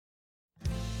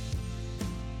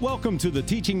Welcome to the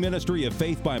teaching ministry of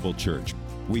Faith Bible Church.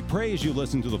 We pray as you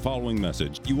listen to the following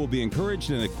message, you will be encouraged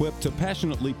and equipped to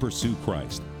passionately pursue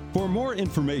Christ. For more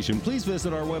information, please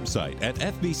visit our website at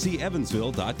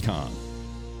fbcevansville.com.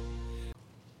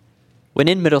 When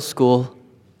in middle school,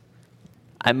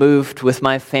 I moved with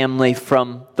my family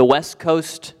from the West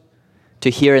Coast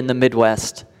to here in the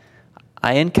Midwest.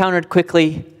 I encountered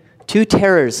quickly two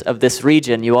terrors of this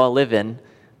region you all live in.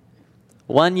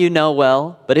 One you know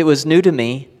well, but it was new to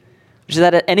me, which is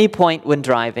that at any point when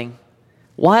driving,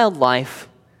 wildlife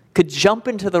could jump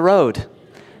into the road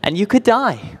and you could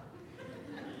die.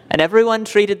 And everyone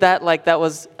treated that like that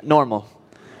was normal.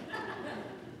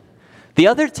 The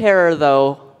other terror,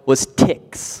 though, was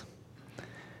ticks.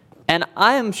 And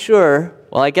I am sure,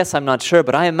 well, I guess I'm not sure,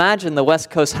 but I imagine the West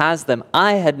Coast has them.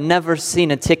 I had never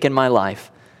seen a tick in my life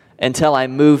until I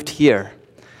moved here.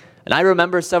 And I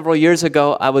remember several years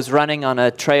ago, I was running on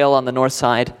a trail on the north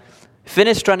side,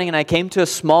 finished running, and I came to a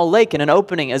small lake in an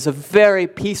opening as a very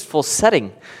peaceful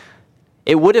setting.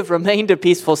 It would have remained a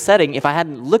peaceful setting if I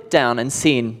hadn't looked down and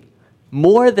seen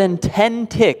more than 10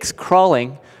 ticks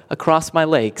crawling across my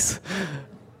legs.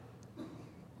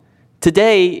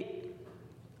 Today,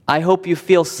 I hope you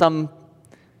feel some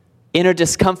inner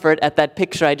discomfort at that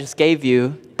picture I just gave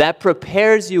you. That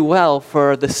prepares you well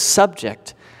for the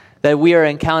subject that we are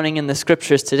encountering in the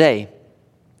scriptures today.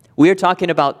 We are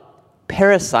talking about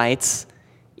parasites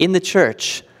in the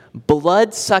church,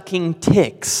 blood-sucking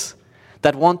ticks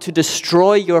that want to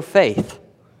destroy your faith.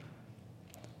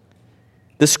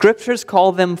 The scriptures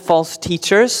call them false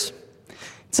teachers.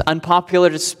 It's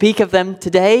unpopular to speak of them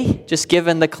today, just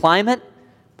given the climate,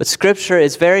 but scripture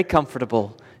is very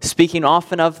comfortable speaking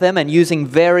often of them and using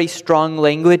very strong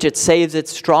language. It saves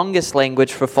its strongest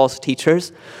language for false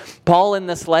teachers. Paul, in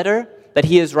this letter that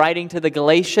he is writing to the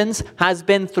Galatians, has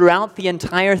been throughout the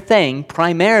entire thing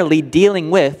primarily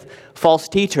dealing with false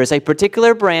teachers, a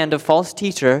particular brand of false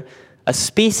teacher, a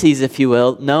species, if you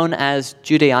will, known as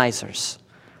Judaizers.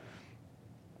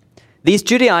 These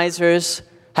Judaizers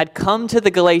had come to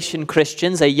the Galatian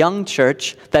Christians, a young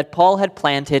church that Paul had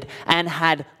planted, and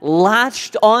had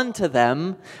latched onto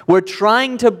them, were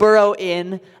trying to burrow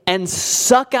in and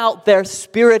suck out their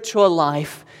spiritual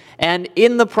life, and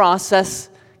in the process,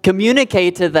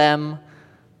 communicate to them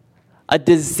a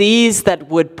disease that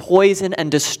would poison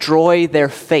and destroy their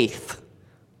faith.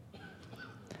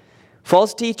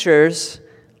 False teachers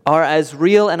are as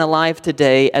real and alive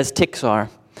today as ticks are.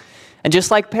 And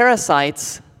just like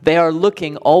parasites, they are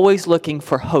always looking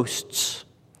for hosts.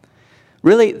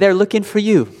 Really, they're looking for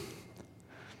you.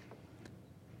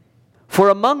 For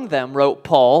among them, wrote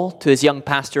Paul to his young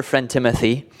pastor friend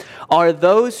Timothy, are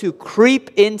those who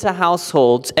creep into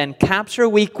households and capture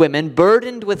weak women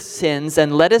burdened with sins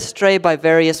and led astray by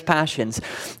various passions.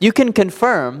 You can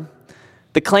confirm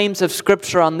the claims of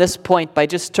Scripture on this point by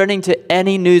just turning to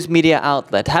any news media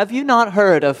outlet. Have you not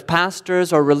heard of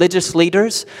pastors or religious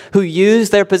leaders who use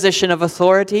their position of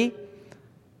authority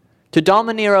to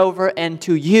domineer over and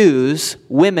to use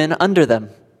women under them?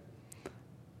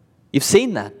 You've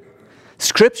seen that.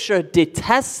 Scripture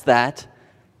detests that,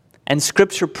 and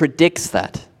Scripture predicts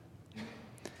that.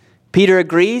 Peter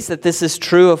agrees that this is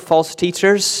true of false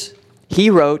teachers.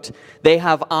 He wrote, "They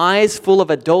have eyes full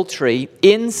of adultery,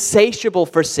 insatiable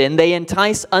for sin. They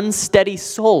entice unsteady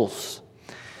souls."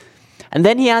 And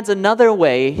then he adds another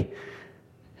way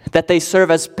that they serve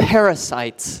as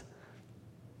parasites.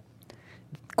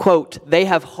 Quote, "They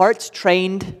have hearts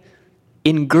trained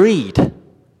in greed,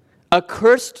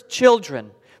 accursed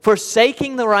children.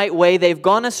 Forsaking the right way, they've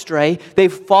gone astray.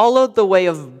 They've followed the way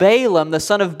of Balaam, the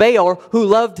son of Beor, who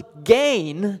loved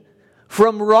gain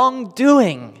from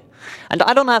wrongdoing." And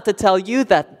I don't have to tell you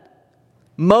that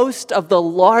most of the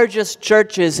largest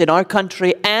churches in our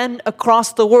country and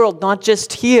across the world, not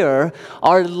just here,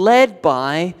 are led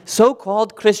by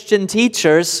so-called Christian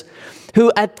teachers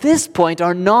who at this point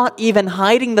are not even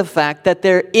hiding the fact that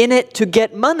they're in it to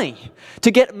get money,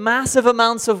 to get massive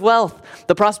amounts of wealth.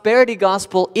 The prosperity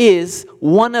gospel is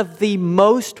one of the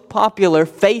most popular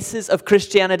faces of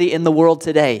Christianity in the world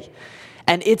today.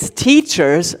 And its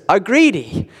teachers are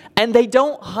greedy. And they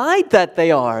don't hide that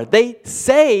they are. They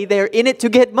say they're in it to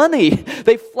get money.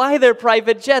 They fly their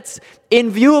private jets in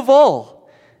view of all.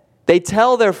 They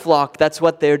tell their flock that's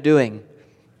what they're doing.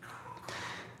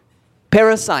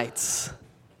 Parasites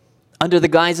under the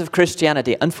guise of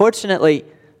Christianity. Unfortunately,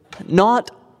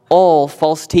 not all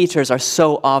false teachers are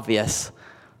so obvious.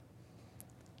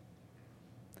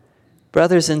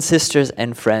 Brothers and sisters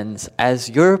and friends, as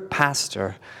your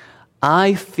pastor,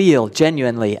 I feel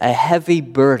genuinely a heavy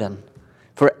burden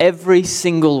for every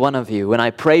single one of you when I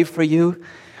pray for you,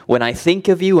 when I think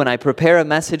of you, when I prepare a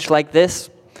message like this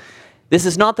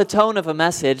is not the tone of a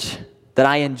message that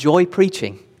I enjoy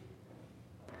preaching.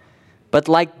 But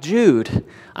like Jude,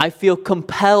 I feel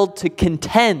compelled to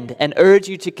contend and urge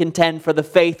you to contend for the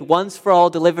faith once for all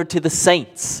delivered to the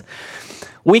saints.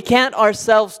 We can't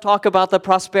ourselves talk about the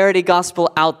prosperity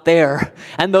gospel out there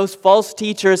and those false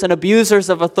teachers and abusers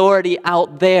of authority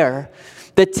out there.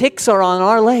 The ticks are on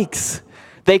our legs.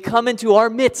 They come into our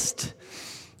midst.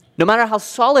 No matter how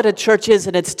solid a church is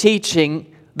in its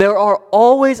teaching, there are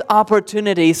always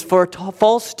opportunities for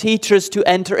false teachers to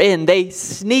enter in. They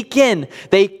sneak in.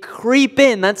 They creep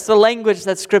in. That's the language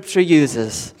that Scripture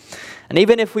uses. And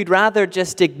even if we'd rather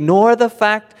just ignore the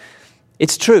fact,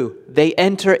 it's true. They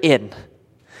enter in.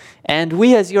 And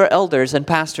we as your elders and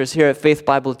pastors here at Faith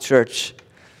Bible Church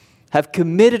have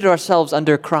committed ourselves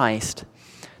under Christ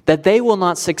that they will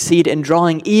not succeed in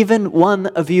drawing even one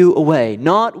of you away.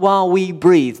 Not while we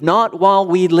breathe. Not while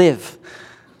we live.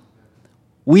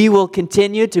 We will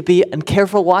continue to be on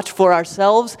careful watch for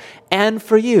ourselves and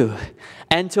for you,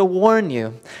 and to warn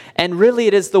you. And really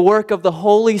it is the work of the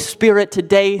Holy Spirit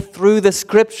today through the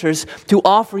Scriptures to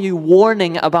offer you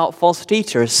warning about false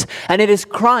teachers. And it is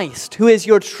Christ, who is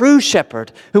your true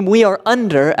shepherd, whom we are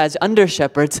under as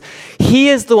under-shepherds. He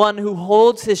is the one who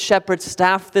holds his shepherd's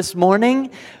staff this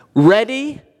morning,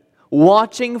 ready,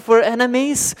 watching for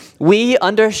enemies. We,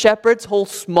 under shepherds, hold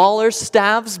smaller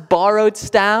staffs, borrowed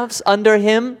staffs under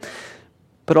him.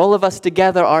 But all of us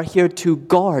together are here to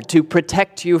guard, to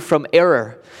protect you from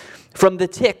error, from the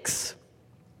ticks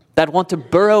that want to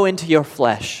burrow into your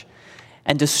flesh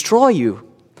and destroy you.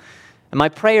 And my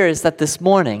prayer is that this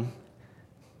morning,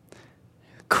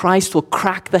 Christ will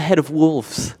crack the head of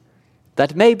wolves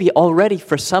that maybe already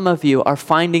for some of you are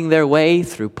finding their way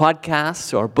through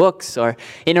podcasts or books or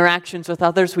interactions with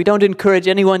others. We don't encourage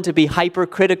anyone to be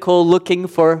hypercritical, looking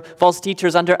for false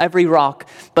teachers under every rock,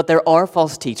 but there are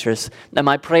false teachers. And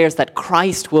my prayer is that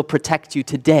Christ will protect you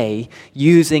today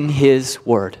using his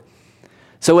word.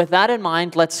 So with that in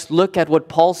mind, let's look at what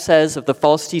Paul says of the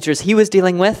false teachers he was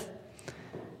dealing with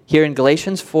here in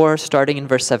Galatians 4, starting in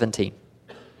verse 17.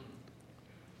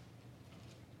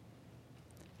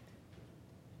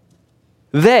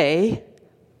 They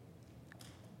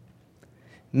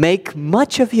make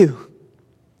much of you,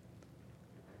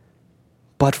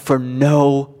 but for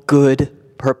no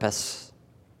good purpose.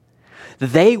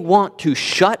 They want to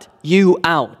shut you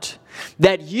out,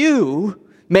 that you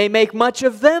may make much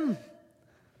of them.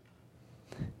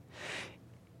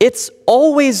 It's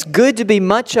always good to be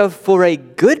much of for a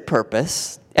good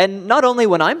purpose, and not only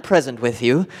when I'm present with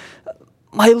you,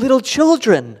 my little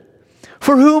children,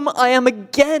 for whom I am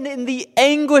again in the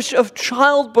anguish of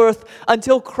childbirth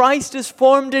until Christ is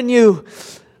formed in you.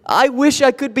 I wish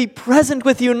I could be present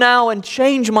with you now and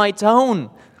change my tone,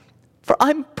 for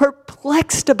I'm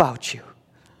perplexed about you.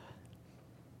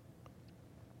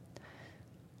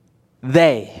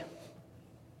 Those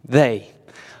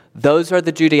are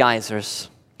the Judaizers.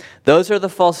 Those are the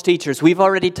false teachers. We've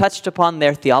already touched upon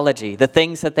their theology, the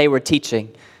things that they were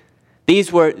teaching.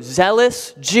 These were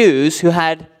zealous Jews who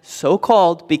had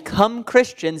so-called become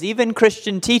Christians, even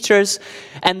Christian teachers,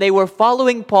 and they were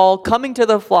following Paul, coming to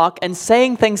the flock and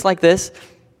saying things like this: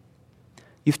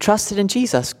 you've trusted in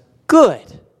Jesus.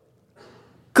 Good.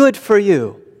 Good for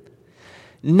you.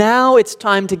 Now it's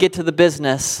time to get to the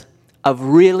business of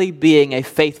really being a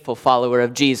faithful follower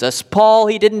of Jesus. Paul,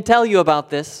 he didn't tell you about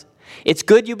this. It's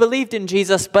good you believed in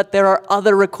Jesus, but there are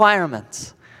other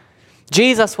requirements.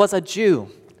 Jesus was a Jew.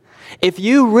 If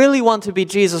you really want to be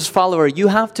Jesus' follower, you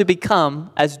have to become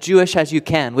as Jewish as you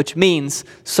can, which means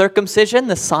circumcision,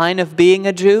 the sign of being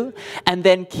a Jew, and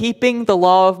then keeping the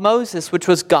law of Moses, which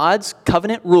was God's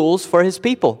covenant rules for his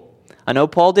people. I know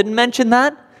Paul didn't mention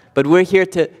that, but we're here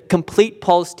to complete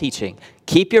Paul's teaching.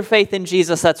 Keep your faith in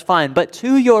Jesus, that's fine, but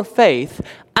to your faith,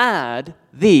 add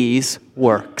these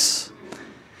works.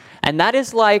 And that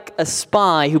is like a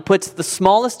spy who puts the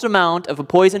smallest amount of a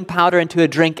poison powder into a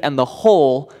drink and the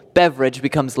whole beverage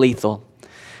becomes lethal.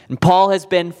 And Paul has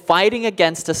been fighting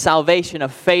against a salvation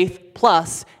of faith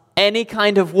plus any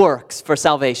kind of works for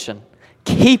salvation.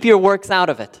 Keep your works out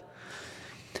of it.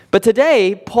 But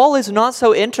today, Paul is not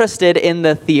so interested in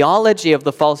the theology of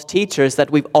the false teachers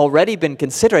that we've already been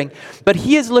considering, but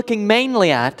he is looking mainly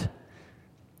at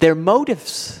their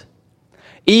motives,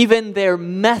 even their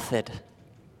method.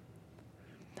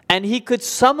 And he could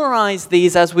summarize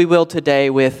these, as we will today,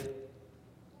 with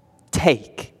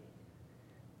take.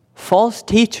 False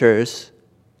teachers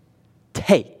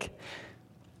take.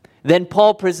 Then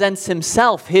Paul presents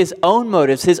himself, his own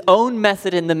motives, his own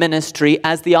method in the ministry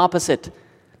as the opposite.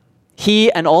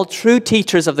 He and all true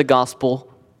teachers of the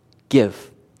gospel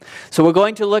give. So we're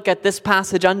going to look at this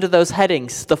passage under those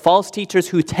headings: the false teachers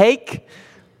who take,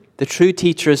 the true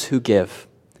teachers who give,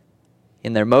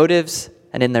 in their motives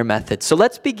and in their methods. So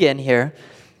let's begin here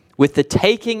with the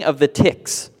taking of the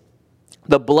ticks,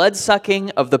 the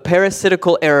blood-sucking of the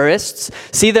parasitical errorists.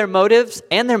 See their motives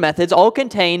and their methods all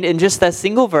contained in just that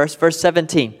single verse, verse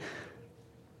 17.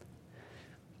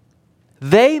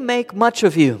 They make much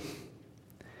of you,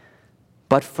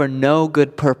 but for no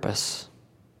good purpose.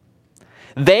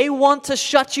 They want to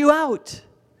shut you out,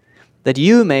 that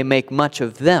you may make much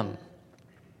of them.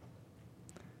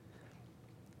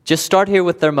 Just start here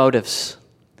with their motives.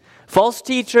 False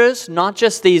teachers, not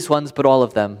just these ones, but all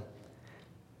of them,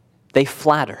 they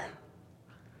flatter.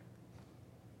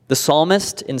 The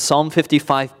psalmist in Psalm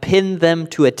 55 pinned them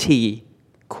to a T.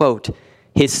 Quote,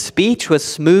 his speech was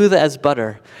smooth as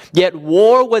butter, yet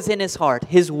war was in his heart.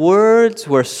 His words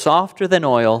were softer than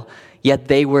oil, yet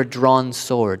they were drawn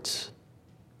swords.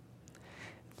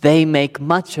 They make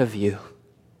much of you,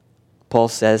 Paul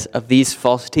says, of these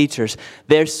false teachers.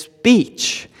 Their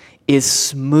speech is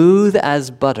smooth as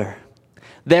butter.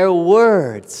 Their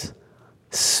words,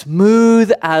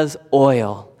 smooth as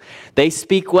oil. They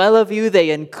speak well of you.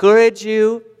 They encourage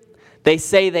you. They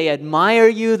say they admire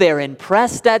you. They're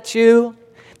impressed at you.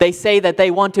 They say that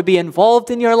they want to be involved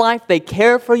in your life. They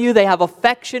care for you. They have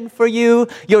affection for you.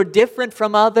 You're different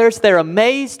from others. They're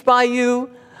amazed by you.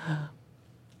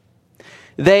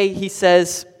 They, he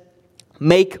says,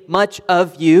 make much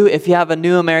of you. If you have a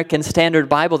New American Standard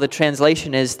Bible, the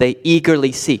translation is they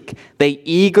eagerly seek. They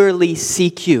eagerly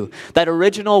seek you. That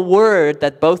original word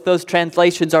that both those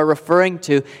translations are referring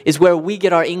to is where we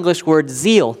get our English word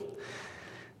zeal.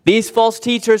 These false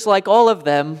teachers, like all of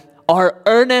them, are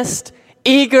earnest,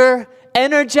 eager,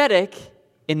 energetic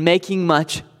in making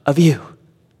much of you.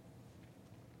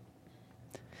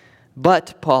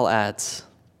 But, Paul adds,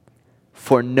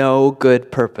 for no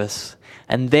good purpose.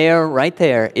 And there, right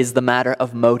there, is the matter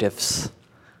of motives.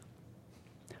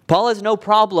 Paul has no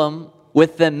problem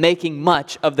with them making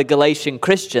much of the Galatian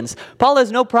Christians. Paul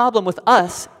has no problem with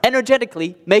us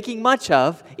energetically making much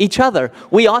of each other.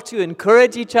 We ought to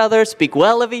encourage each other, speak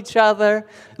well of each other,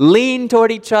 lean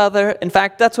toward each other. In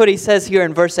fact, that's what he says here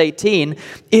in verse 18.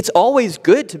 It's always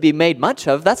good to be made much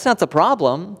of. That's not the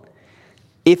problem.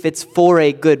 If it's for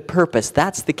a good purpose,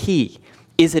 that's the key.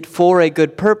 Is it for a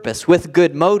good purpose, with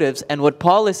good motives? And what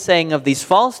Paul is saying of these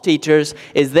false teachers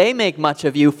is they make much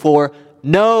of you for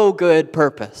no good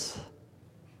purpose.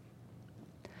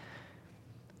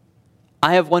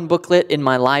 I have one booklet in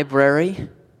my library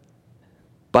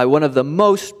by one of the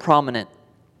most prominent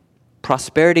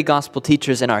prosperity gospel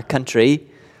teachers in our country.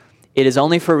 It is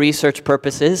only for research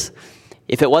purposes.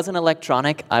 If it wasn't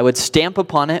electronic, I would stamp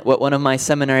upon it what one of my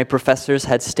seminary professors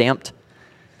had stamped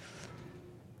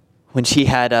when she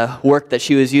had a work that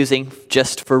she was using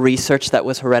just for research that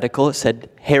was heretical. It said,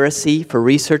 heresy for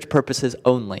research purposes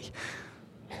only.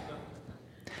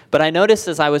 But I noticed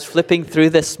as I was flipping through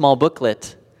this small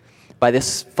booklet by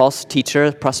this false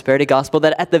teacher, prosperity gospel,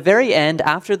 that at the very end,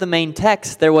 after the main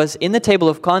text, there was in the table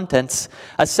of contents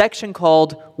a section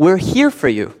called, We're Here For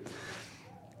You.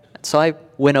 So I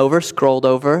scrolled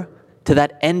over to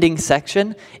that ending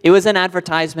section. It was an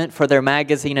advertisement for their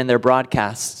magazine and their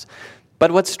broadcasts.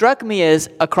 But what struck me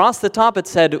is, across the top it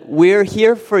said, we're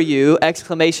here for you, !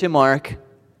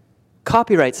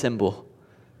 Copyright symbol.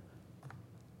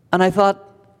 And I thought,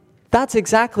 that's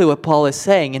exactly what Paul is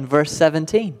saying in verse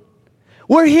 17.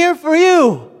 We're here for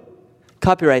you!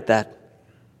 Copyright that.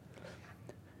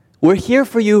 We're here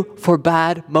for you for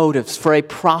bad motives, for a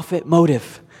profit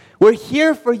motive. We're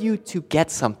here for you to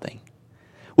get something.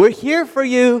 We're here for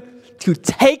you to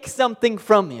take something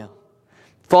from you.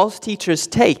 False teachers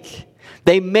take.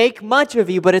 They make much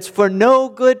of you, but it's for no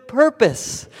good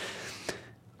purpose.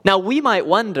 Now, we might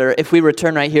wonder, if we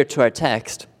return right here to our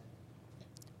text,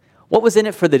 what was in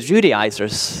it for the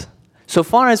Judaizers? So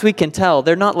far as we can tell,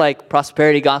 they're not like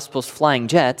prosperity gospel's flying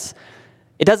jets.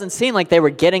 It doesn't seem like they were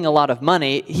getting a lot of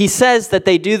money. He says that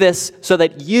they do this so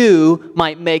that you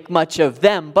might make much of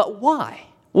them. But why?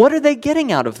 What are they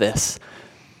getting out of this?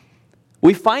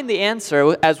 We find the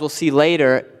answer, as we'll see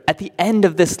later, at the end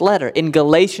of this letter. In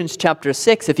Galatians chapter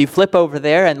 6, if you flip over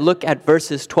there and look at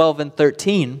verses 12 and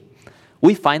 13,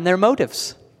 we find their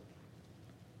motives.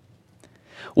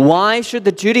 Why should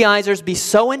the Judaizers be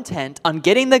so intent on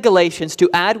getting the Galatians to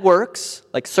add works,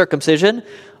 like circumcision,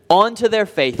 onto their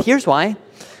faith? Here's why.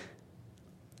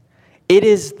 It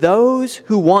is those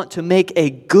who want to make a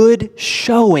good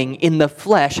showing in the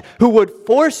flesh who would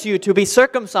force you to be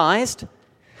circumcised,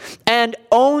 and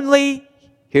only,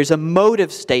 here's a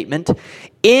motive statement,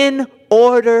 in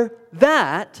order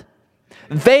that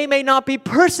they may not be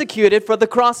persecuted for the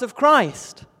cross of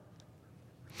Christ.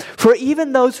 For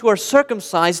even those who are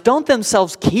circumcised don't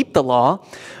themselves keep the law,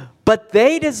 but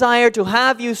they desire to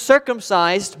have you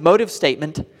circumcised, motive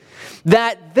statement,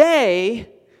 that they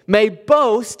may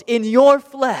boast in your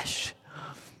flesh.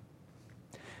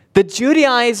 The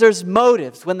Judaizers'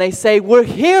 motives, when they say, we're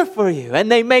here for you,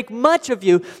 and they make much of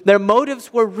you, their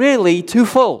motives were really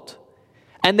twofold.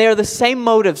 And they are the same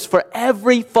motives for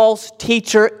every false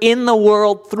teacher in the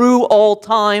world through all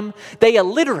time. They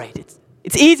alliterate it.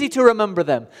 It's easy to remember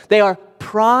them. They are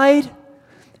pride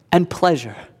and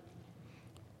pleasure.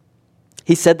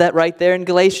 He said that right there in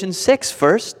Galatians 6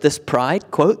 first, this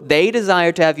pride, quote, they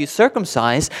desire to have you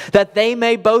circumcised that they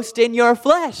may boast in your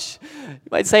flesh. You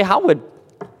might say, how would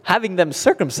having them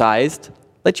circumcised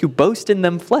let you boast in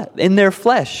their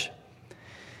flesh?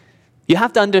 You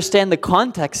have to understand the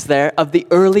context there of the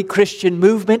early Christian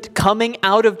movement coming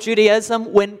out of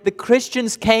Judaism. When the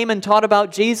Christians came and taught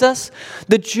about Jesus,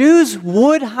 the Jews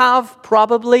would have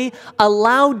probably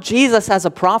allowed Jesus as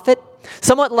a prophet,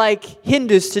 somewhat like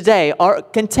Hindus today are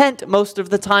content most of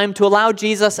the time to allow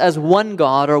Jesus as one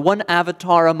God or one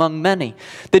avatar among many.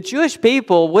 The Jewish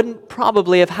people wouldn't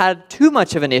probably have had too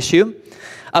much of an issue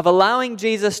of allowing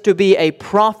Jesus to be a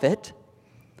prophet,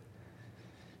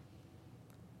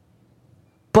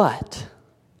 but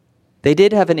they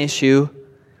did have an issue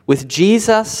with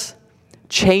Jesus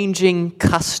changing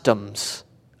customs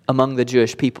among the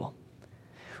Jewish people.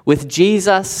 With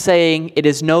Jesus saying it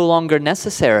is no longer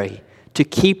necessary to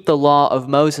keep the law of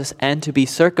Moses and to be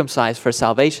circumcised for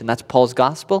salvation. That's Paul's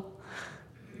gospel.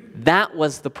 That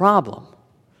was the problem.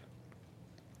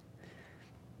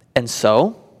 And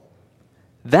so,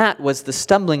 that was the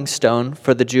stumbling stone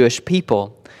for the Jewish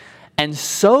people. And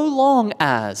so long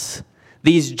as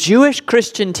these Jewish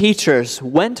Christian teachers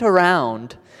went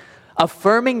around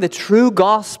affirming the true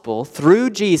gospel through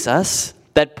Jesus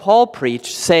that Paul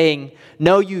preached, saying,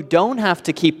 no, you don't have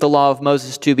to keep the law of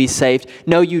Moses to be saved.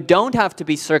 No, you don't have to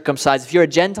be circumcised. If you're a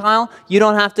Gentile, you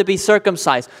don't have to be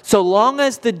circumcised. So long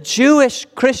as the Jewish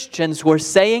Christians were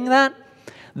saying that,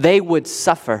 they would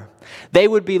suffer. They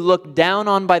would be looked down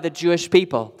on by the Jewish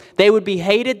people. They would be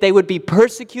hated. They would be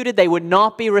persecuted. They would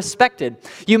not be respected.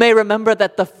 You may remember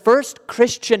that the first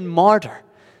Christian martyr,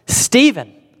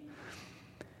 Stephen,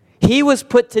 he was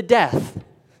put to death.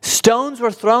 Stones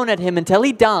were thrown at him until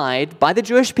he died by the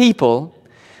Jewish people,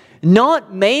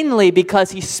 not mainly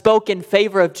because he spoke in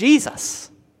favor of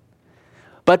Jesus,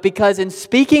 but because in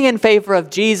speaking in favor of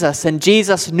Jesus and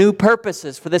Jesus' new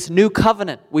purposes for this new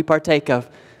covenant we partake of,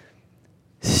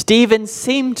 Stephen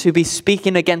seemed to be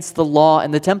speaking against the law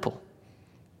and the temple.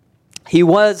 He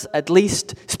was at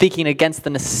least speaking against the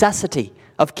necessity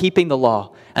of keeping the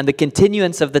law and the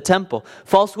continuance of the temple.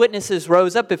 False witnesses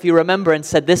rose up, if you remember, and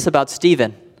said this about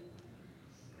Stephen.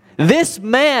 This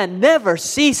man never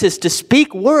ceases to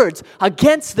speak words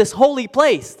against this holy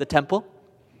place, the temple,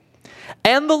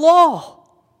 and the law.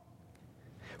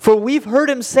 For we've heard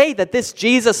him say that this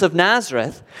Jesus of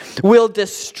Nazareth will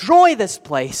destroy this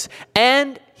place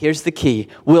and, here's the key,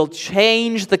 will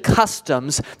change the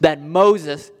customs that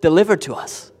Moses delivered to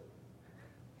us.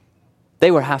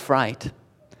 They were half right.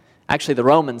 Actually, the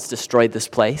Romans destroyed this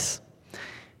place.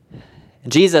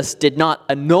 Jesus did not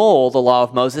annul the law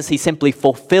of Moses. He simply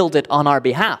fulfilled it on our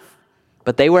behalf.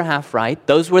 But they were half right.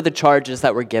 Those were the charges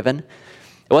that were given.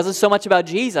 It wasn't so much about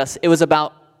Jesus. It was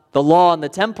about the law and the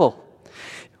temple.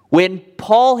 When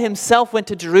Paul himself went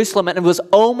to Jerusalem and was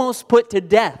almost put to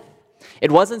death,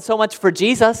 it wasn't so much for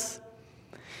Jesus.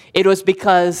 It was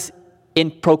because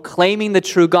in proclaiming the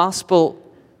true gospel,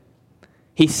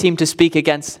 he seemed to speak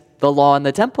against the law and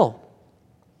the temple.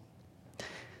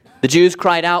 The Jews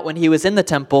cried out when he was in the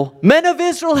temple, "Men of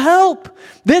Israel, help!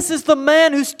 This is the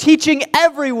man who's teaching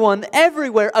everyone,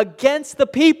 everywhere, against the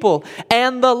people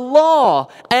and the law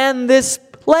and this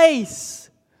place."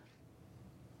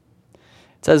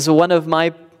 It says one of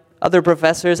my other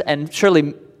professors, and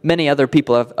surely many other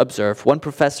people have observed, one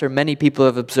professor, many people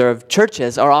have observed,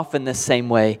 churches are often the same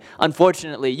way.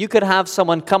 Unfortunately, you could have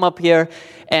someone come up here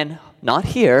and, not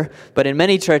here, but in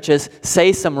many churches,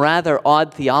 say some rather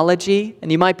odd theology,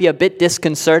 and you might be a bit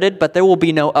disconcerted, but there will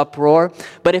be no uproar.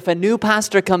 But if a new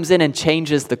pastor comes in and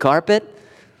changes the carpet,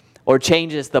 or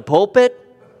changes the pulpit,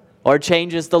 or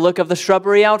changes the look of the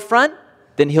shrubbery out front,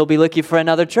 then he'll be looking for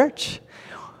another church.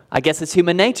 I guess it's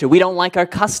human nature. We don't like our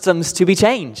customs to be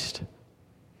changed.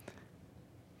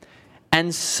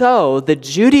 And so the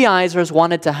Judaizers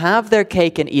wanted to have their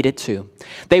cake and eat it too.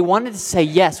 They wanted to say,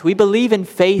 yes, we believe in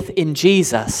faith in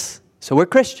Jesus, so we're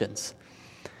Christians.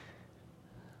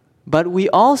 But we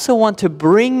also want to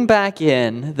bring back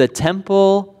in the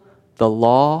temple, the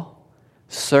law,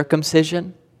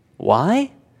 circumcision.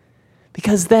 Why?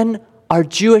 Because then our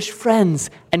Jewish friends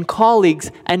and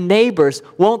colleagues and neighbors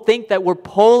won't think that we're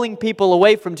pulling people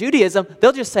away from Judaism.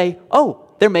 They'll just say, oh,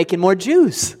 they're making more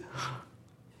Jews.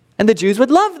 And the Jews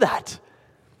would love that.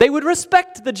 They would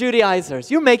respect the Judaizers.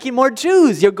 You're making more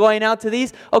Jews. You're going out to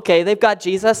these. Okay, they've got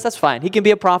Jesus. That's fine. He can be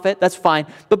a prophet. That's fine.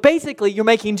 But basically, you're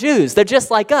making Jews. They're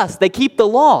just like us. They keep the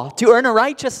law to earn a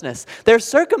righteousness. They're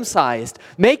circumcised.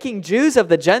 Making Jews of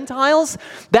the Gentiles,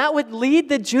 that would lead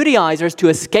the Judaizers to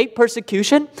escape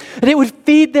persecution. And it would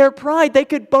feed their pride. They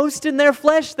could boast in their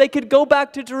flesh. They could go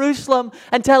back to Jerusalem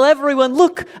and tell everyone,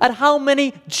 look at how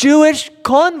many Jewish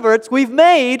converts we've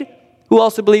made who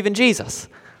also believe in Jesus.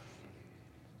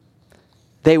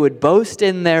 They would boast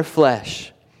in their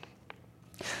flesh.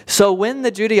 So when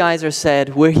the Judaizers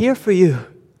said, we're here for you.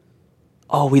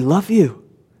 Oh, we love you.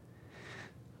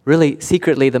 Really,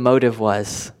 secretly, the motive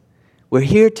was, we're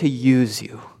here to use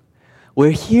you.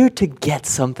 We're here to get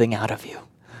something out of you.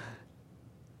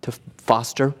 To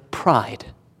foster pride.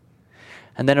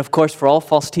 And then, of course, for all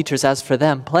false teachers, as for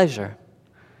them, pleasure.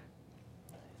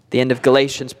 At the end of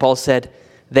Galatians, Paul said,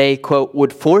 they, quote,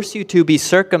 would force you to be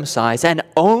circumcised, and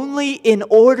only in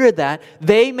order that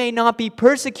they may not be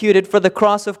persecuted for the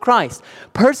cross of Christ.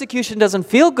 Persecution doesn't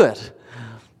feel good.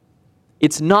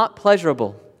 It's not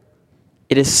pleasurable.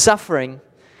 It is suffering.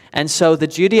 And so the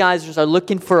Judaizers are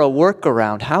looking for a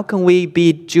workaround. How can we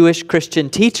be Jewish Christian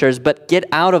teachers but get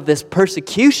out of this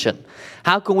persecution?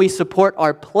 How can we support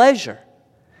our pleasure?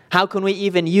 How can we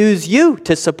even use you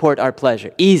to support our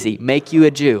pleasure? Easy, make you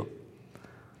a Jew.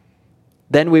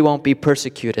 Then we won't be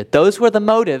persecuted. Those were the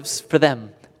motives for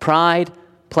them. Pride,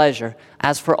 pleasure.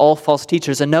 As for all false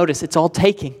teachers, and notice it's all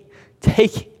taking.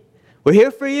 Taking. We're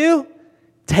here for you.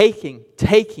 Taking,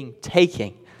 taking,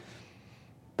 taking.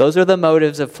 Those are the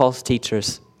motives of false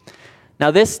teachers.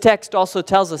 Now this text also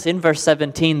tells us in verse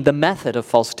 17 the method of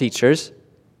false teachers.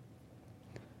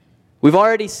 We've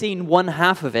already seen one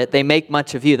half of it. They make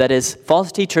much of you. That is,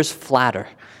 false teachers flatter.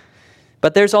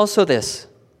 But there's also this.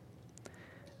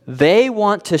 They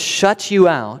want to shut you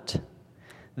out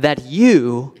that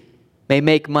you may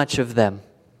make much of them.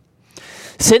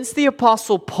 Since the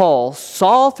Apostle Paul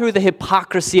saw through the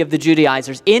hypocrisy of the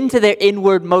Judaizers into their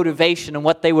inward motivation and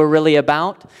what they were really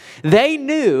about, they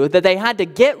knew that they had to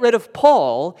get rid of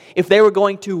Paul if they were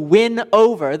going to win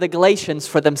over the Galatians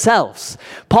for themselves.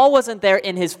 Paul wasn't there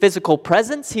in his physical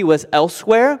presence, he was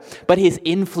elsewhere, but his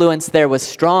influence there was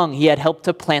strong. He had helped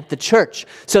to plant the church.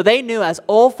 So they knew, as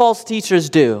all false teachers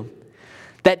do,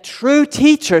 that true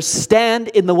teachers stand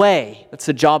in the way. That's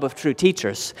the job of true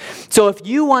teachers. So if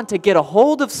you want to get a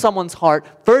hold of someone's heart,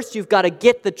 first you've got to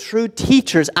get the true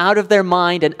teachers out of their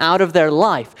mind and out of their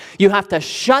life. You have to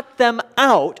shut them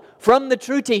out from the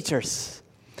true teachers.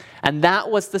 And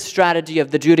that was the strategy of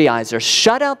the Judaizers.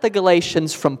 Shut out the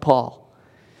Galatians from Paul.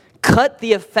 Cut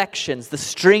the affections, the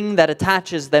string that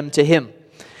attaches them to him.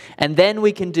 And then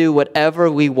we can do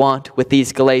whatever we want with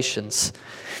these Galatians.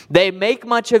 They make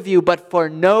much of you, but for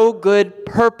no good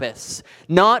purpose,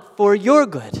 not for your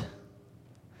good.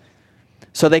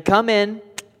 So they come in.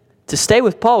 To stay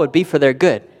with Paul would be for their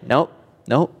good. Nope.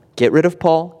 Get rid of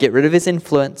Paul. Get rid of his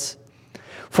influence.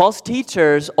 False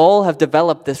teachers all have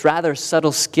developed this rather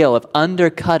subtle skill of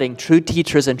undercutting true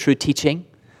teachers and true teaching.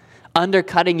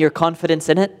 Undercutting your confidence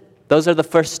in it. Those are the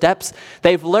first steps.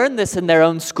 They've learned this in their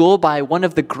own school by one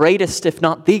of the greatest, if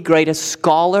not the greatest,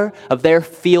 scholar of their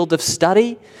field of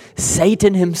study,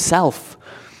 Satan himself,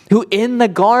 who in the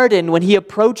garden, when he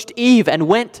approached Eve and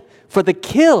went for the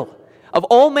kill of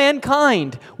all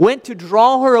mankind, went to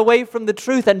draw her away from the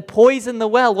truth and poison the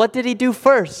well. What did he do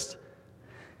first?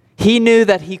 He knew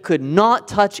that he could not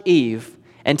touch Eve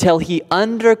until he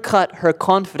undercut her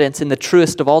confidence in the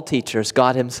truest of all teachers,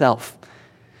 God himself.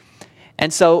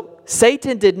 And so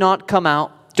Satan did not come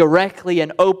out directly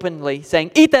and openly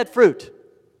saying, eat that fruit.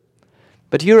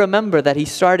 But you remember that he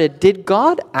started, did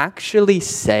God actually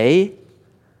say,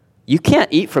 you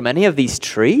can't eat from any of these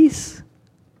trees?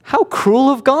 How cruel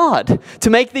of God to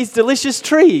make these delicious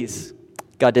trees.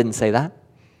 God didn't say that.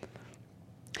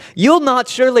 You'll not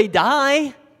surely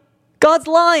die. God's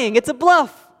lying. It's a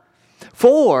bluff.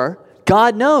 For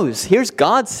God knows. Here's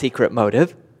God's secret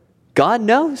motive. God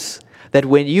knows that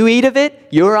when you eat of it,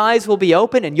 your eyes will be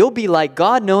open and you'll be like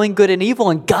God, knowing good and evil,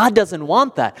 and God doesn't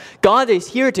want that. God is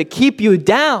here to keep you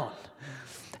down.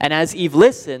 And as Eve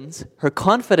listens, her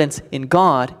confidence in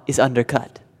God is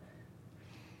undercut.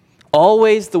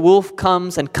 Always the wolf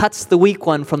comes and cuts the weak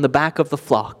one from the back of the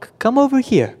flock. Come over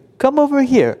here. Come over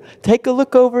here. Take a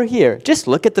look over here. Just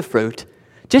look at the fruit.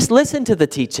 Just listen to the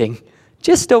teaching.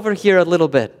 Just over here a little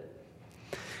bit.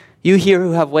 You here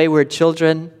who have wayward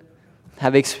children,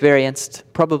 have experienced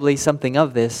probably something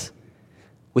of this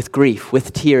with grief,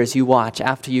 with tears you watch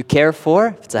after you care for,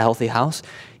 if it's a healthy house,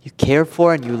 you care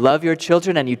for and you love your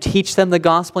children and you teach them the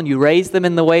gospel and you raise them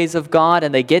in the ways of God,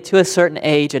 and they get to a certain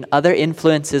age and other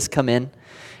influences come in.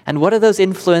 And what do those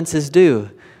influences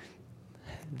do?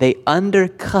 They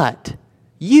undercut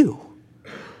you.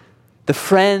 The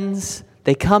friends,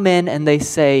 they come in and they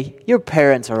say, your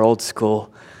parents are old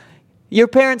school. Your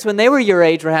parents, when they were your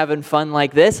age, were having fun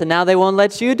like this, and now they won't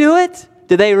let you do it?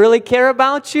 Do they really care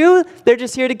about you? They're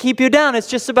just here to keep you down. It's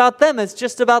just about them. It's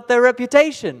just about their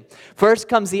reputation. First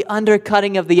comes the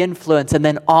undercutting of the influence, and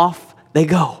then off they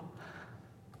go.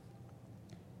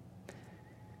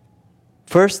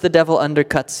 First, the devil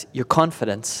undercuts your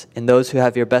confidence in those who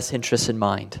have your best interests in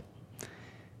mind.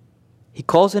 He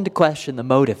calls into question the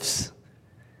motives.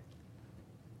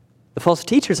 The false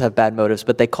teachers have bad motives,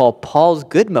 but they call Paul's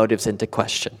good motives into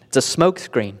question. It's a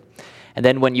smokescreen. And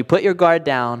then when you put your guard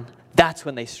down, that's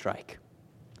when they strike.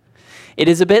 It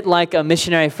is a bit like a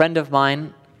missionary friend of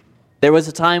mine. There was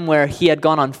a time where he had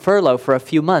gone on furlough for a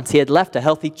few months. He had left a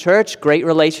healthy church, great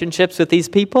relationships with these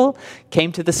people,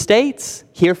 came to the States,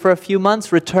 here for a few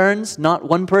months, returns. Not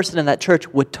one person in that church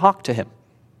would talk to him.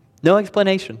 No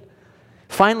explanation.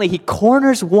 Finally, he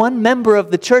corners one member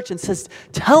of the church and says,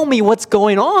 tell me what's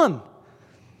going on.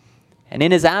 And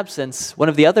in his absence, one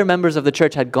of the other members of the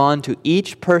church had gone to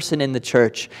each person in the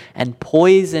church and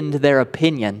poisoned their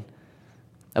opinion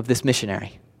of this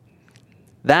missionary.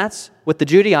 That's what the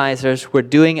Judaizers were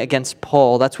doing against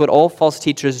Paul. That's what all false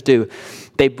teachers do.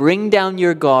 They bring down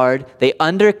your guard. They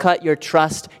undercut your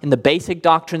trust in the basic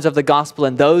doctrines of the gospel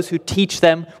and those who teach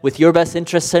them with your best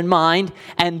interests in mind.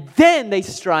 And then they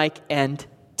strike and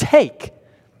take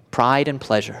pride and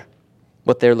pleasure,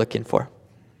 what they're looking for.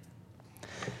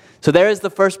 So there is the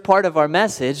first part of our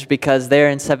message, because there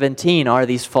in 17 are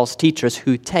these false teachers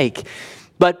who take.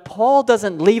 But Paul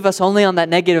doesn't leave us only on that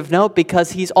negative note,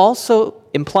 because he's also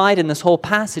implied in this whole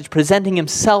passage presenting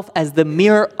himself as the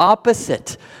mere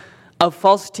opposite of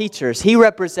false teachers. He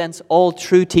represents all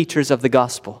true teachers of the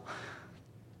gospel.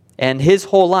 And his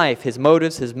whole life, his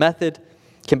motives, his method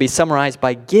can be summarized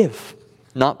by give,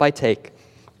 not by take.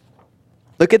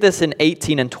 Look at this in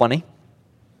 18 and 20.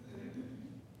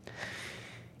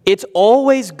 It's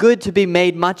always good to be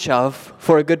made much of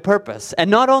for a good purpose, and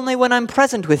not only when I'm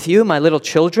present with you, my little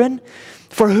children,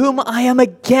 for whom I am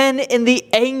again in the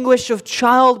anguish of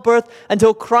childbirth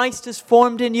until Christ is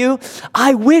formed in you.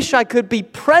 I wish I could be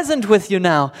present with you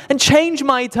now and change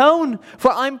my tone,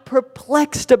 for I'm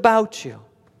perplexed about you.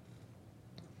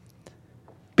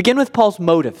 Begin with Paul's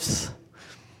motives.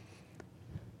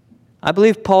 I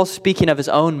believe Paul's speaking of his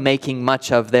own making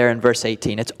much of there in verse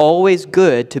 18. It's always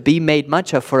good to be made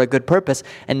much of for a good purpose,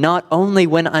 and not only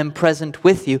when I'm present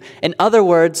with you. In other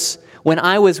words, when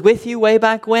I was with you way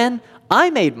back when,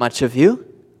 I made much of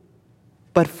you,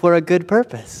 but for a good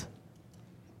purpose.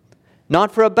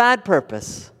 Not for a bad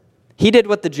purpose. He did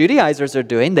what the Judaizers are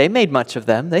doing. They made much of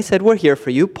them. They said, we're here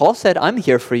for you. Paul said, I'm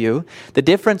here for you. The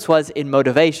difference was in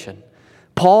motivation.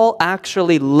 Paul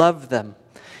actually loved them.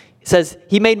 He says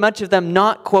he made much of them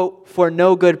not, quote, for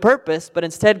no good purpose, but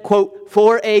instead, quote,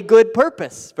 for a good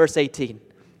purpose, verse 18.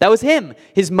 That was him.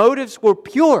 His motives were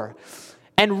pure.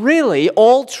 And really,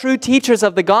 all true teachers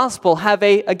of the gospel have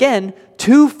again,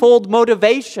 twofold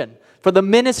motivation for the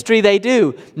ministry they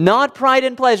do. Not pride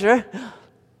and pleasure,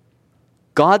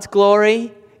 God's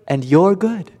glory and your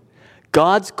good.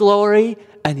 God's glory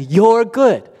and your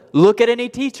good. Look at any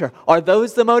teacher. Are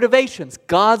those the motivations?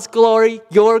 God's glory,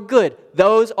 your good.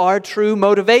 Those are true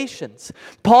motivations.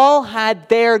 Paul had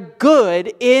their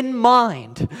good in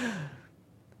mind.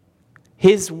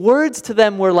 His words to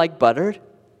them were like butter.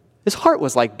 His heart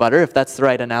was like butter, if that's the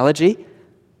right analogy.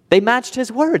 They matched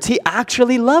his words. He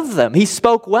actually loved them. He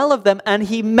spoke well of them, and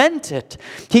he meant it.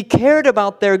 He cared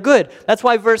about their good. That's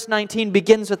why verse 19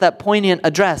 begins with that poignant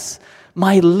address.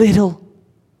 My little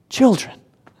children.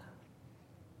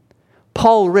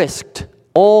 Paul risked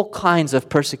all kinds of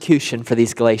persecution for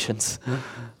these Galatians.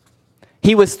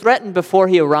 He was threatened before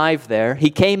he arrived there.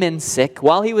 He came in sick.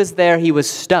 While he was there, he was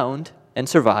stoned and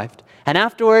survived. And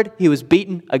afterward, he was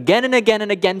beaten again and again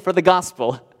and again for the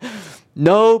gospel.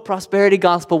 No prosperity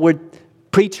gospel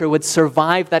preacher would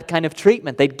survive that kind of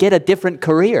treatment. They'd get a different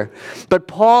career. But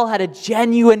Paul had a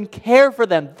genuine care for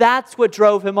them. That's what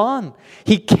drove him on.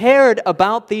 He cared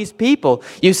about these people.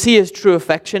 You see his true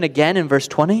affection again in verse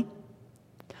 20.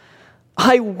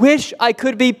 I wish I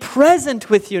could be present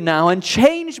with you now and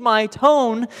change my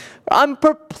tone. I'm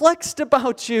perplexed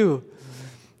about you.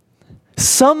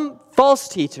 Some false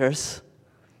teachers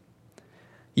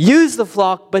use the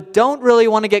flock, but don't really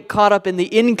want to get caught up in the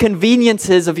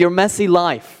inconveniences of your messy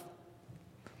life.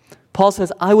 Paul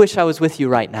says, I wish I was with you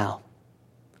right now.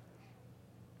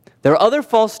 There are other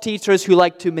false teachers who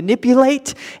like to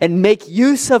manipulate and make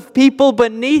use of people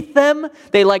beneath them.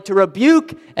 They like to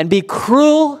rebuke and be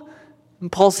cruel.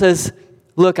 And Paul says,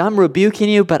 look, I'm rebuking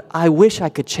you, but I wish I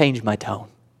could change my tone.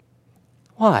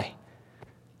 Why?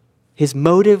 His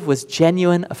motive was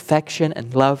genuine affection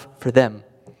and love for them.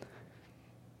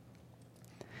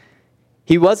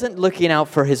 He wasn't looking out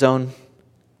for his own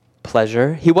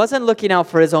pleasure. He wasn't looking out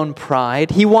for his own pride.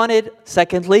 He wanted,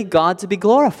 secondly, God to be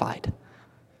glorified.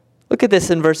 Look at this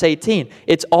in verse 18.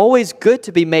 It's always good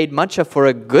to be made much of for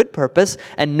a good purpose,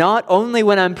 and not only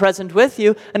when I'm present with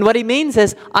you. And what he means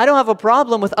is, I don't have a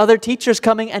problem with other teachers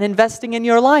coming and investing in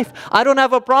your life. I don't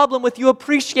have a problem with you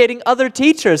appreciating other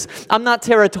teachers. I'm not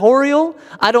territorial.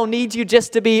 I don't need you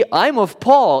just to be, I'm of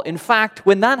Paul. In fact,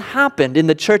 when that happened in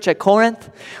the church at Corinth,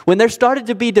 when there started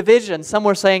to be division, some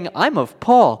were saying, I'm of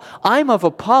Paul. I'm of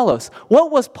Apollos.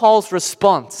 What was Paul's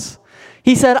response?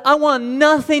 He said, I want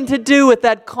nothing to do with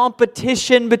that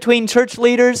competition between church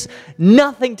leaders.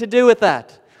 Nothing to do with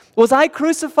that. Was I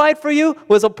crucified for you?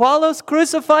 Was Apollos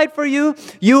crucified for you?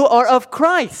 You are of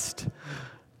Christ.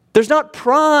 There's not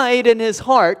pride in his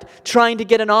heart trying to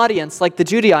get an audience like the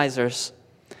Judaizers.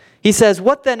 He says,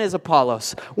 what then is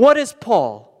Apollos? What is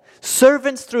Paul?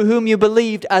 Servants through whom you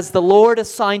believed as the Lord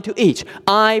assigned to each.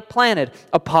 I planted.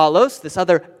 Apollos, this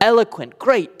other eloquent,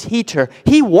 great teacher,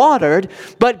 he watered,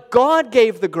 but God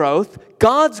gave the growth,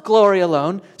 God's glory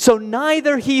alone. So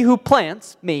neither he who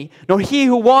plants, me, nor he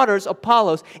who waters,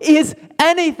 Apollos, is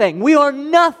anything. We are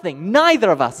nothing, neither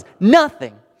of us,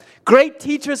 nothing. Great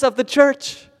teachers of the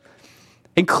church,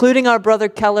 including our brother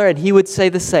Keller, and he would say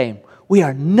the same. We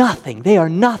are nothing. They are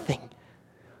nothing.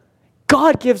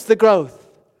 God gives the growth.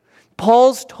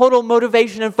 Paul's total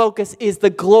motivation and focus is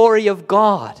the glory of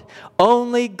God.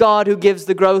 Only God who gives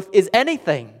the growth is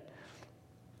anything.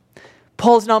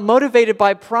 Paul's not motivated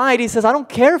by pride. He says, I don't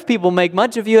care if people make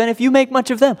much of you and if you make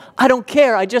much of them. I don't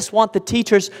care. I just want the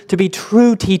teachers to be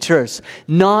true teachers,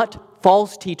 not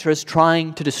false teachers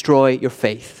trying to destroy your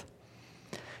faith.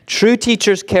 True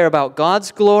teachers care about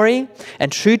God's glory,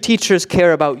 and true teachers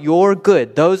care about your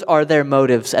good. Those are their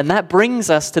motives. And that brings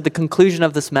us to the conclusion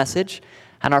of this message.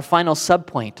 And our final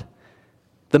subpoint,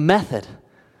 the method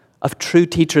of true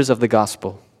teachers of the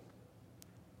gospel.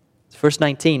 Verse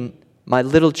 19, my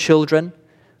little children,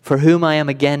 for whom I am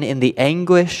again in the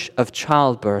anguish of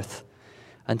childbirth,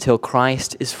 until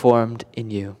Christ is formed in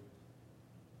you.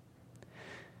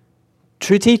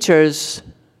 True teachers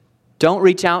don't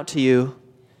reach out to you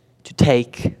to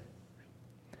take.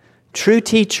 True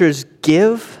teachers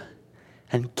give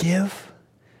and give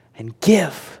and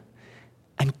give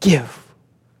and give.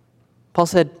 Paul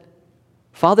said,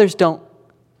 fathers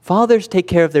take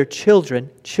care of their children.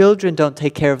 Children don't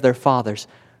take care of their fathers.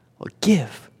 Well,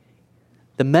 give.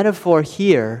 The metaphor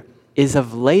here is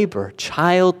of labor,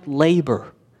 child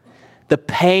labor. The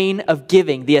pain of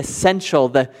giving, the essential,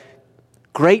 the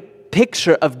great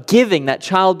picture of giving that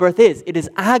childbirth is. It is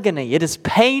agony. It is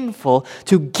painful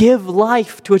to give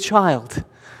life to a child.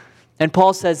 And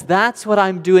Paul says, that's what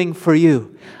I'm doing for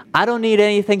you. I don't need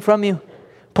anything from you.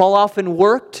 Paul often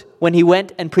worked when he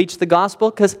went and preached the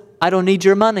gospel because I don't need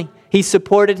your money. He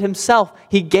supported himself.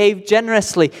 He gave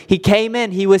generously. He came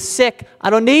in. He was sick. I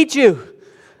don't need you.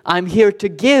 I'm here to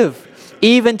give,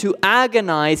 even to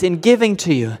agonize in giving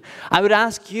to you. I would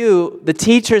ask you, the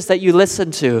teachers that you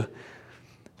listen to,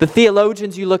 the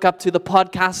theologians you look up to, the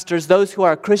podcasters, those who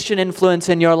are a Christian influence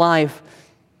in your life,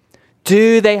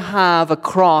 do they have a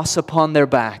cross upon their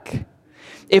back?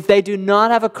 If they do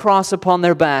not have a cross upon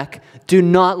their back, do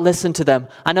not listen to them.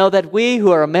 I know that we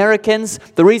who are Americans,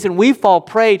 the reason we fall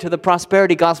prey to the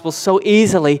prosperity gospel so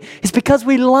easily is because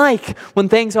we like when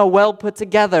things are well put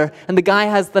together and the guy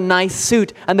has the nice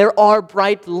suit and there are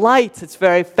bright lights. It's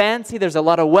very fancy. There's a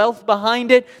lot of wealth behind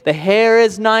it. The hair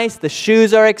is nice. The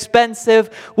shoes are expensive.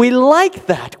 We like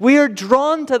that. We are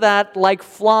drawn to that like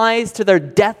flies to their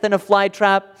death in a fly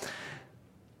trap.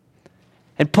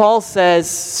 And Paul says,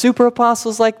 super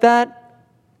apostles like that,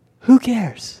 who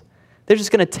cares? They're just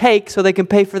going to take so they can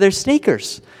pay for their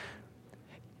sneakers.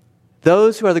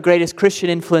 Those who are the greatest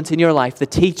Christian influence in your life, the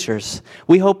teachers,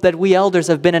 we hope that we elders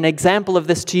have been an example of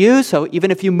this to you. So even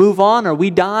if you move on or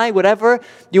we die, whatever,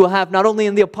 you will have not only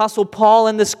in the Apostle Paul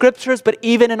and the Scriptures, but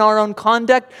even in our own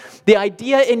conduct, the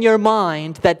idea in your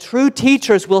mind that true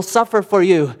teachers will suffer for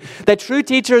you, that true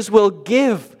teachers will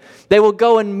give. They will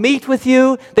go and meet with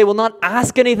you. They will not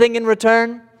ask anything in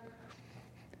return.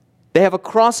 They have a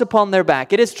cross upon their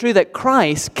back. It is true that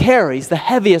Christ carries the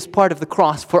heaviest part of the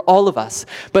cross for all of us.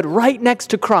 But right next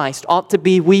to Christ ought to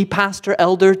be we pastor,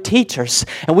 elder, teachers.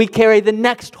 And we carry the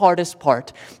next hardest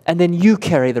part. And then you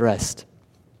carry the rest.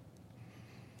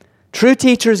 True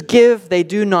teachers give, they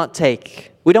do not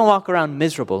take. We don't walk around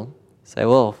miserable. Say,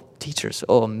 well, teachers,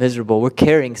 oh, miserable. We're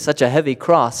carrying such a heavy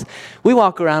cross. We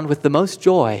walk around with the most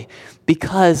joy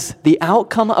because the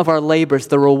outcome of our labors,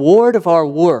 the reward of our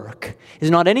work,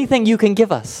 is not anything you can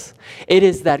give us. It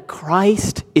is that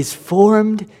Christ is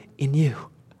formed in you.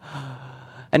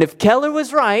 And if Keller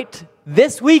was right,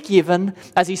 this week even,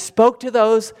 as he spoke to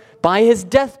those by his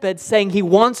deathbed saying he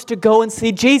wants to go and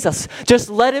see Jesus, just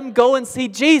let him go and see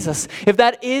Jesus. If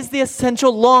that is the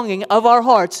essential longing of our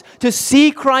hearts, to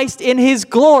see Christ in his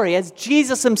glory, as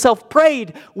Jesus himself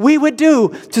prayed we would do,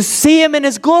 to see him in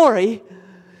his glory,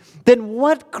 then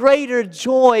what greater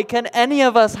joy can any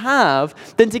of us have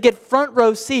than to get front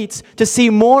row seats to see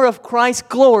more of Christ's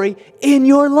glory in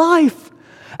your life?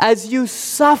 As you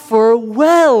suffer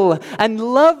well and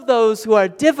love those who are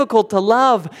difficult to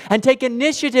love and take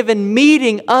initiative in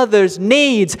meeting others'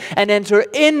 needs and enter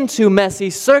into messy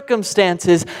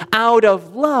circumstances out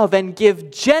of love and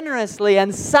give generously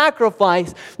and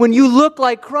sacrifice, when you look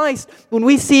like Christ, when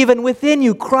we see even within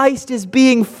you, Christ is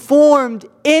being formed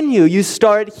in you. You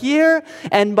start here,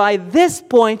 and by this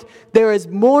point, there is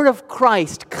more of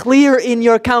Christ clear in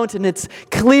your countenance,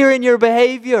 clear in your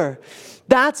behavior.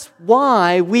 That's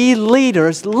why we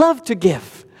leaders love to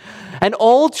give. And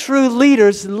all true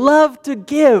leaders love to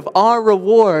give. Our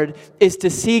reward is to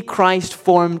see Christ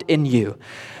formed in you.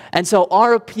 And so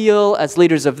our appeal as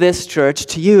leaders of this church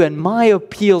to you, and my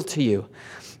appeal to you,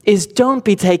 is don't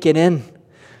be taken in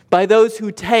by those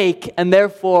who take and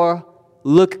therefore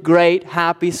look great,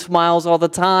 happy, smiles all the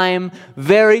time,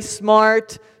 very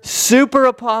smart, super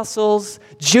apostles,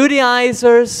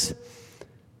 Judaizers.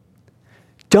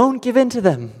 Don't give in to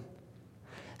them.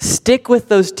 Stick with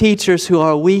those teachers who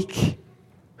are weak,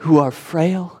 who are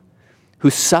frail, who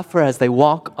suffer as they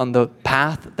walk on the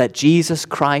path that Jesus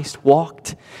Christ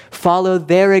walked. Follow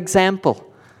their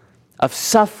example of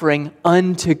suffering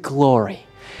unto glory.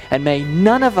 And may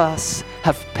none of us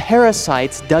have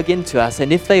parasites dug into us.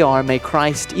 And if they are, may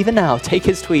Christ even now take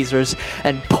his tweezers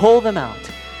and pull them out.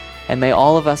 And may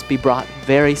all of us be brought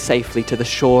very safely to the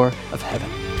shore of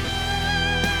heaven.